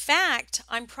matter of fact,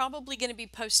 I'm probably going to be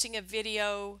posting a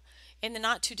video in the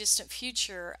not too distant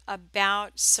future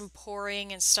about some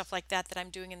pouring and stuff like that that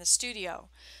I'm doing in the studio.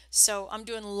 So I'm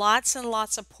doing lots and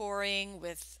lots of pouring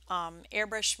with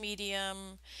airbrush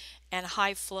medium and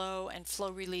high flow and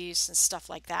flow release and stuff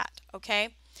like that. Okay,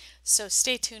 so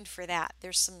stay tuned for that.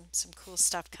 There's some cool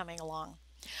stuff coming along.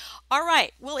 All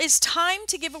right, well, it's time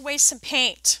to give away some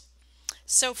paint.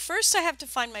 So first I have to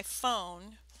find my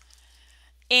phone,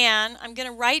 and I'm going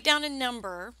to write down a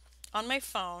number on my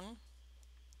phone,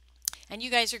 and you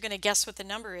guys are going to guess what the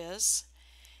number is,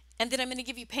 and then I'm going to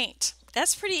give you paint.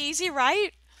 That's pretty easy,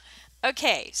 right?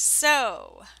 Okay,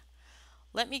 so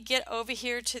let me get over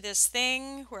here to this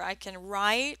thing where I can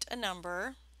write a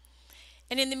number.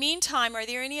 And in the meantime, are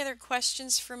there any other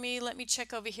questions for me? Let me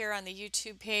check over here on the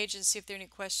YouTube page and see if there are any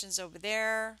questions over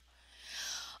there.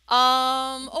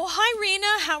 Oh, hi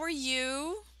Rena, how are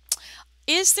you?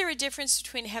 Is there a difference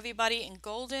between heavy body in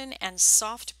golden and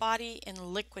soft body in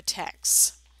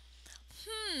Liquitex?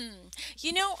 I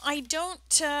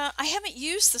haven't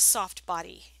used the soft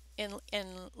body in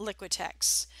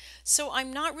Liquitex, so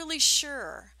I'm not really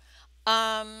sure.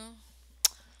 Um,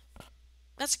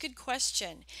 that's a good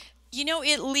question.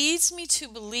 It leads me to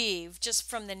believe just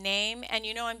from the name, and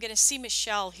I'm going to see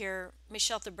Michelle here,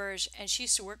 Michelle DeBerge, and she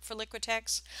used to work for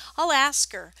Liquitex. I'll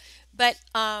ask her, but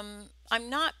I'm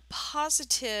not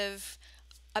positive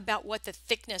about what the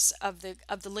thickness of the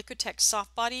Liquitex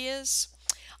soft body is.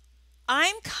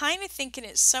 I'm kind of thinking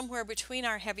it's somewhere between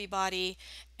our heavy body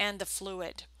and the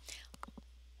fluid.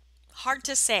 Hard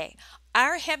to say.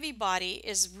 Our heavy body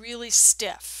is really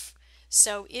stiff,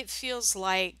 so it feels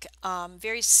like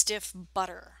very stiff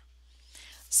butter.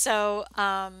 So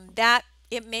that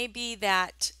it may be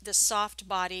that the soft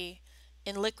body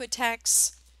in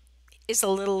Liquitex is a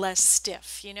little less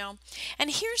stiff. And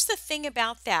here's the thing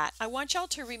about that. I want y'all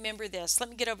to remember this. Let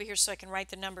me get over here so I can write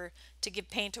the number to give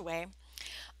paint away.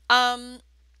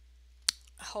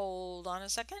 Hold on a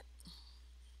second.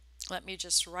 Let me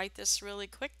just write this really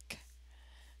quick.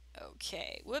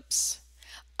 Okay, whoops.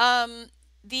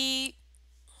 The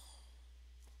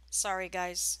Sorry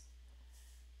guys.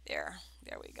 There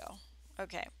we go.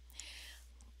 Okay.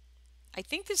 I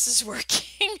think this is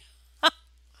working.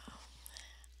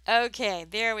 Okay,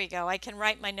 there we go. I can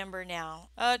write my number now.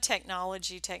 Oh,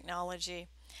 technology, technology.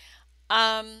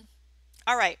 All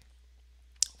right.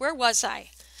 Where was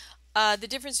I? The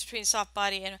difference between soft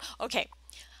body and okay.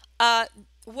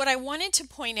 What I wanted to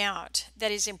point out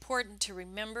that is important to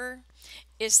remember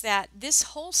is that this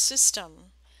whole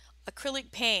system,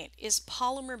 acrylic paint, is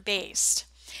polymer based.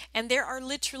 And there are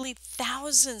literally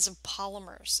thousands of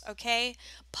polymers, okay?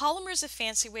 Polymer is a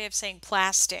fancy way of saying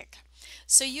plastic.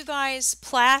 So you guys,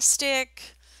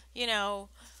 plastic,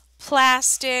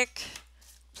 plastic,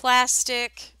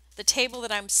 plastic. The table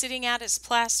that I'm sitting at is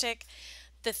plastic.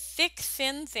 The thick,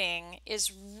 thin thing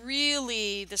is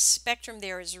really, the spectrum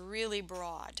there is really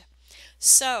broad.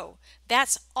 So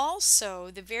that's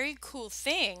also the very cool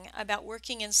thing about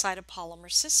working inside a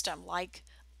polymer system, like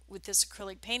with this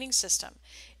acrylic painting system.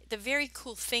 The very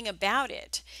cool thing about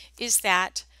it is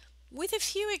that, with a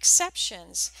few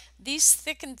exceptions, these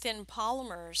thick and thin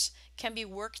polymers can be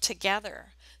worked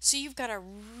together. So you've got a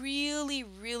really,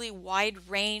 really wide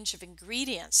range of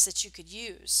ingredients that you could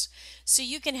use. So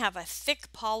you can have a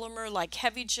thick polymer like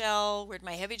heavy gel. Where'd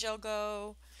my heavy gel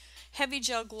go? Heavy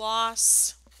gel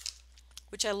gloss,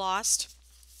 which I lost.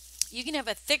 You can have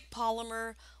a thick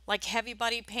polymer like heavy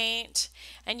body paint,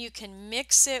 and you can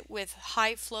mix it with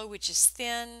high flow, which is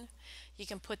thin. You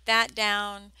can put that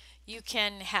down. You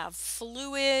can have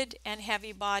fluid and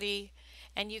heavy body,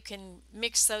 and you can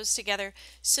mix those together.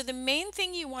 So the main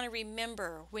thing you want to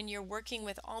remember when you're working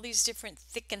with all these different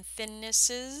thick and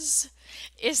thinnesses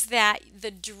is that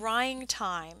the drying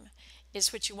time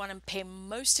is what you want to pay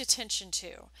most attention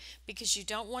to, because you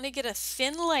don't want to get a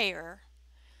thin layer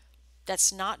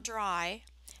that's not dry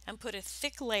and put a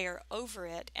thick layer over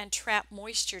it and trap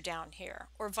moisture down here,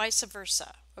 or vice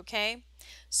versa, okay?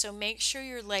 So make sure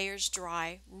your layers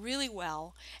dry really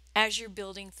well as you're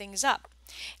building things up.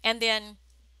 And then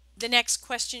the next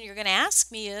question you're going to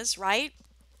ask me is, right,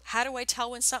 how do I tell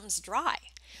when something's dry?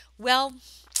 Well,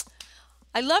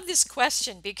 I love this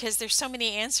question because there's so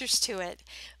many answers to it,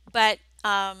 but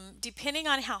depending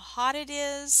on how hot it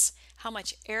is, how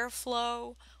much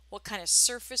airflow, what kind of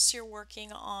surface you're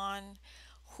working on,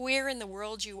 where in the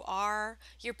world you are,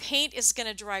 your paint is going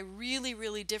to dry really,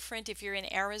 really different if you're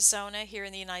in Arizona here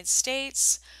in the United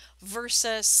States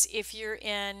versus if you're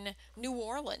in New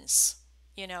Orleans,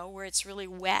 where it's really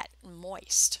wet and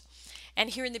moist. And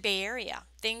here in the Bay Area,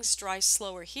 things dry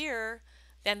slower here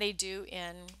than they do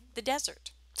in the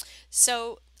desert.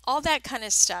 So all that kind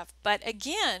of stuff. But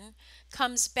again,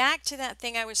 comes back to that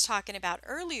thing I was talking about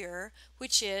earlier,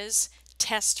 which is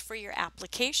test for your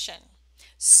application.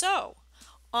 So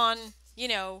on,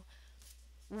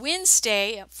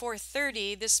 Wednesday at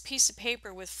 4:30, this piece of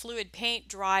paper with fluid paint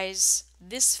dries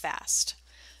this fast.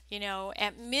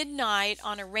 At midnight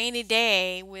on a rainy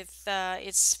day with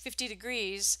it's 50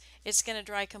 degrees, it's going to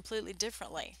dry completely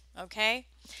differently. Okay?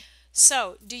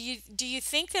 So, do you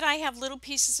think that I have little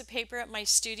pieces of paper at my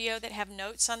studio that have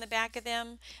notes on the back of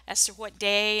them as to what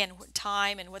day and what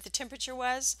time and what the temperature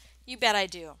was? You bet I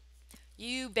do.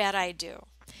 You bet I do.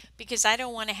 Because I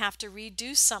don't want to have to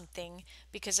redo something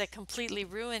because I completely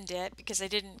ruined it because I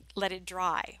didn't let it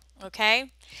dry.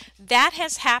 Okay? That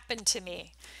has happened to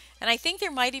me. And I think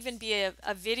there might even be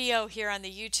a video here on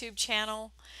the YouTube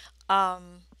channel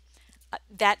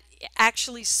that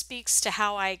actually speaks to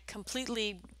how I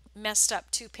completely messed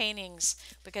up two paintings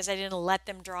because I didn't let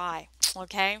them dry.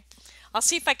 Okay? I'll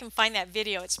see if I can find that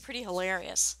video. It's pretty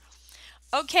hilarious.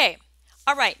 Okay.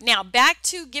 All right. Now back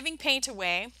to giving paint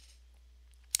away.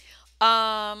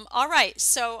 All right.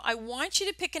 So I want you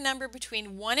to pick a number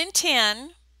between 1 and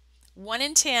 10. 1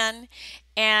 and 10.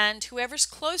 And whoever's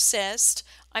closest,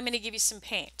 I'm going to give you some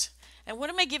paint. And what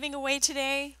am I giving away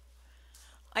today?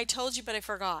 I told you, but I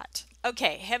forgot.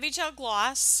 Okay, heavy gel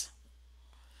gloss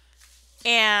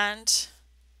and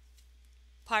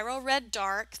Pyro Red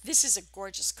Dark. This is a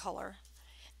gorgeous color.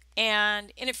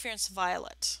 And Interference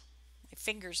Violet. My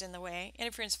finger's in the way.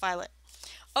 Interference Violet.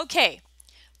 Okay,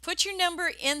 put your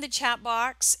number in the chat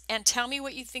box and tell me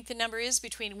what you think the number is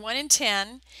between 1 and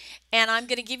 10. And I'm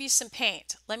going to give you some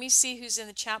paint. Let me see who's in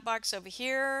the chat box over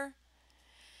here.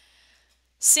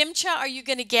 Simcha, are you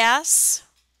going to guess?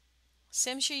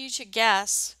 Simcha, you should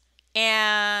guess.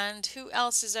 And who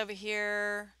else is over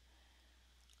here?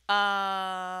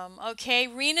 Okay,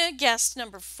 Rena guessed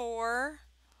number 4.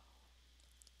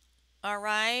 All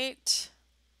right.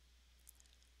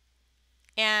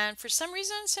 And for some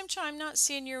reason, Simcha, I'm not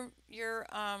seeing your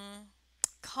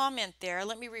comment there.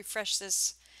 Let me refresh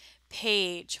this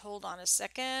page. Hold on a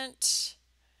second.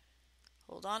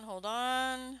 Hold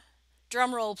on.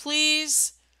 Drum roll,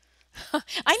 please.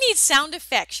 I need sound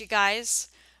effects, you guys.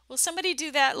 Will somebody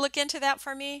do that? Look into that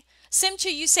for me.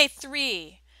 Simcha, you say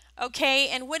 3. Okay,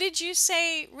 and what did you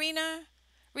say, Rena?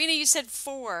 Rena, you said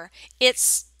 4.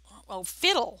 It's,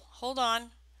 fiddle. Hold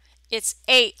on. It's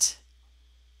 8.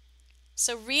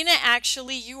 So, Rena,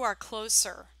 actually, you are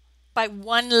closer by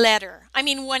one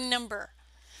number.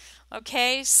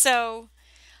 Okay, so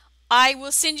I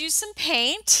will send you some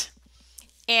paint,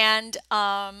 and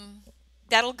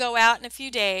that'll go out in a few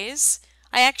days.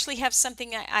 I actually have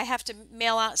something, I have to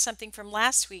mail out something from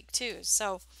last week too.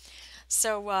 So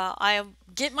I'll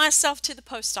get myself to the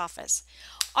post office.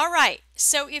 All right,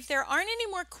 so if there aren't any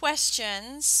more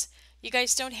questions, you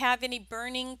guys don't have any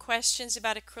burning questions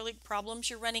about acrylic problems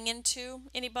you're running into?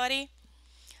 Anybody?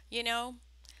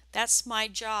 That's my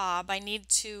job. I need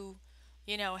to,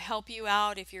 help you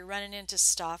out if you're running into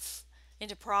stuff,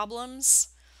 into problems.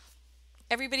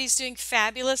 Everybody's doing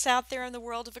fabulous out there in the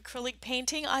world of acrylic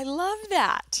painting. I love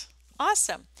that.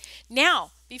 Awesome.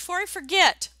 Now, before I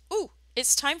forget,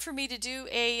 it's time for me to do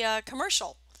a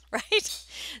commercial, right?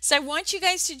 So I want you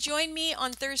guys to join me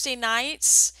on Thursday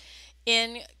nights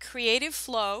in Creative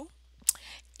Flow.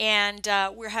 And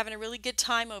we're having a really good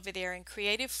time over there in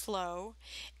Creative Flow.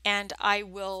 And I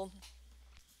will,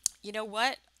 you know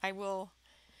what?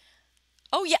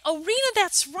 Oh yeah, Rena,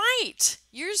 that's right.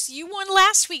 You won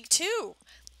last week too.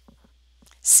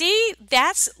 See,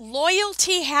 that's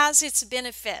loyalty has its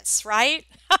benefits, right?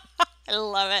 I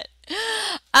love it.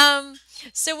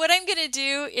 So what I'm going to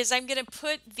do is I'm going to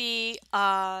put the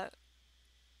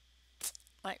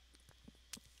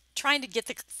trying to get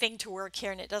the thing to work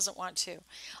here and it doesn't want to.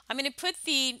 I'm going to put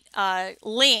the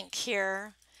link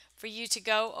here for you to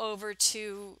go over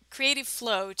to Creative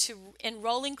Flow, to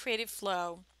enroll in Creative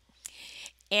Flow,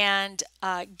 and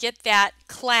get that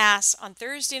class on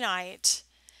Thursday night.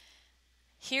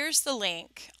 Here's the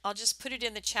link. I'll just put it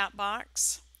in the chat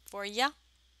box for you.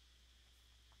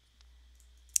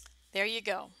 There you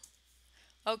go.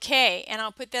 Okay, and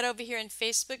I'll put that over here in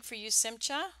Facebook for you,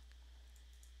 Simcha.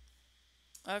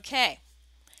 Okay.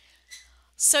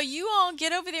 So you all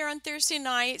get over there on Thursday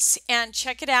nights and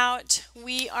check it out.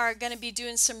 We are going to be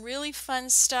doing some really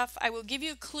fun stuff. I will give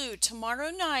you a clue.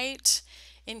 Tomorrow night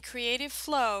in Creative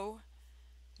Flow,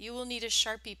 you will need a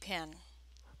Sharpie pen.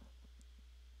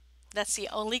 That's the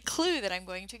only clue that I'm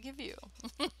going to give you.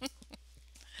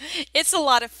 It's a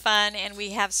lot of fun, and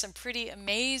we have some pretty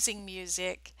amazing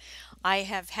music. I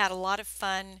have had a lot of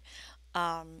fun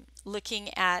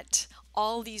looking at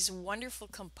all these wonderful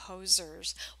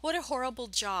composers. What a horrible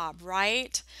job,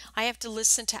 right? I have to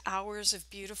listen to hours of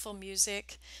beautiful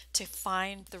music to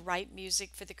find the right music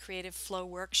for the Creative Flow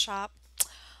workshop.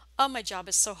 Oh, my job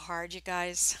is so hard, you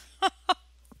guys.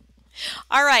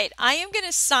 All right, I am going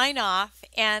to sign off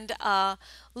and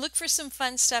look for some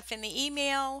fun stuff in the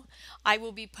email. I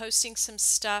will be posting some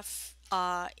stuff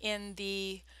in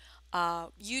the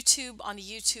YouTube on the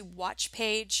YouTube watch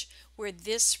page where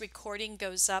this recording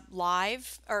goes up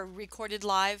live or recorded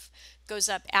live goes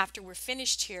up after we're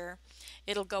finished here.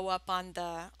 It'll go up on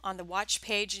the watch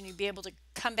page and you'll be able to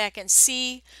come back and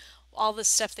see all the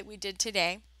stuff that we did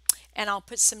today. And I'll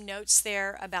put some notes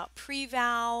there about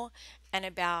pre-val and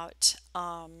about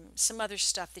some other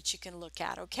stuff that you can look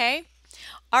at, okay?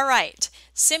 All right,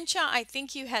 Simcha, I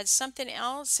think you had something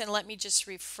else, and let me just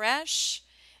refresh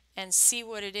and see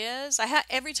what it is.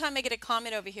 Every time I get a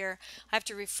comment over here, I have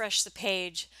to refresh the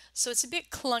page, so it's a bit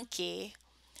clunky.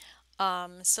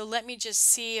 So let me just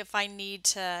see if I need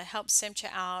to help Simcha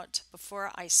out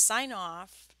before I sign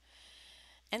off.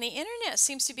 And the internet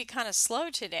seems to be kind of slow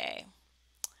today.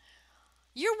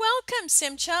 You're welcome,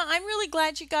 Simcha. I'm really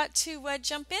glad you got to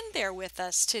jump in there with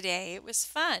us today. It was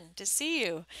fun to see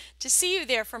you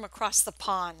there from across the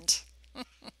pond.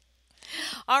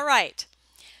 All right.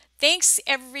 Thanks,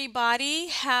 everybody.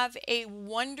 Have a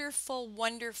wonderful,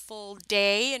 wonderful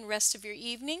day and rest of your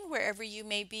evening, wherever you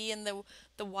may be in the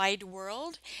wide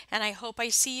world. And I hope I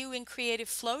see you in Creative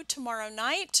Flow tomorrow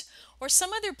night or some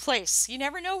other place. You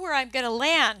never know where I'm going to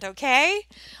land, okay?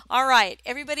 All right.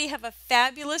 Everybody have a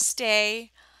fabulous day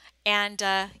and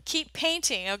keep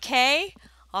painting, okay?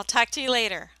 I'll talk to you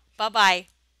later. Bye-bye.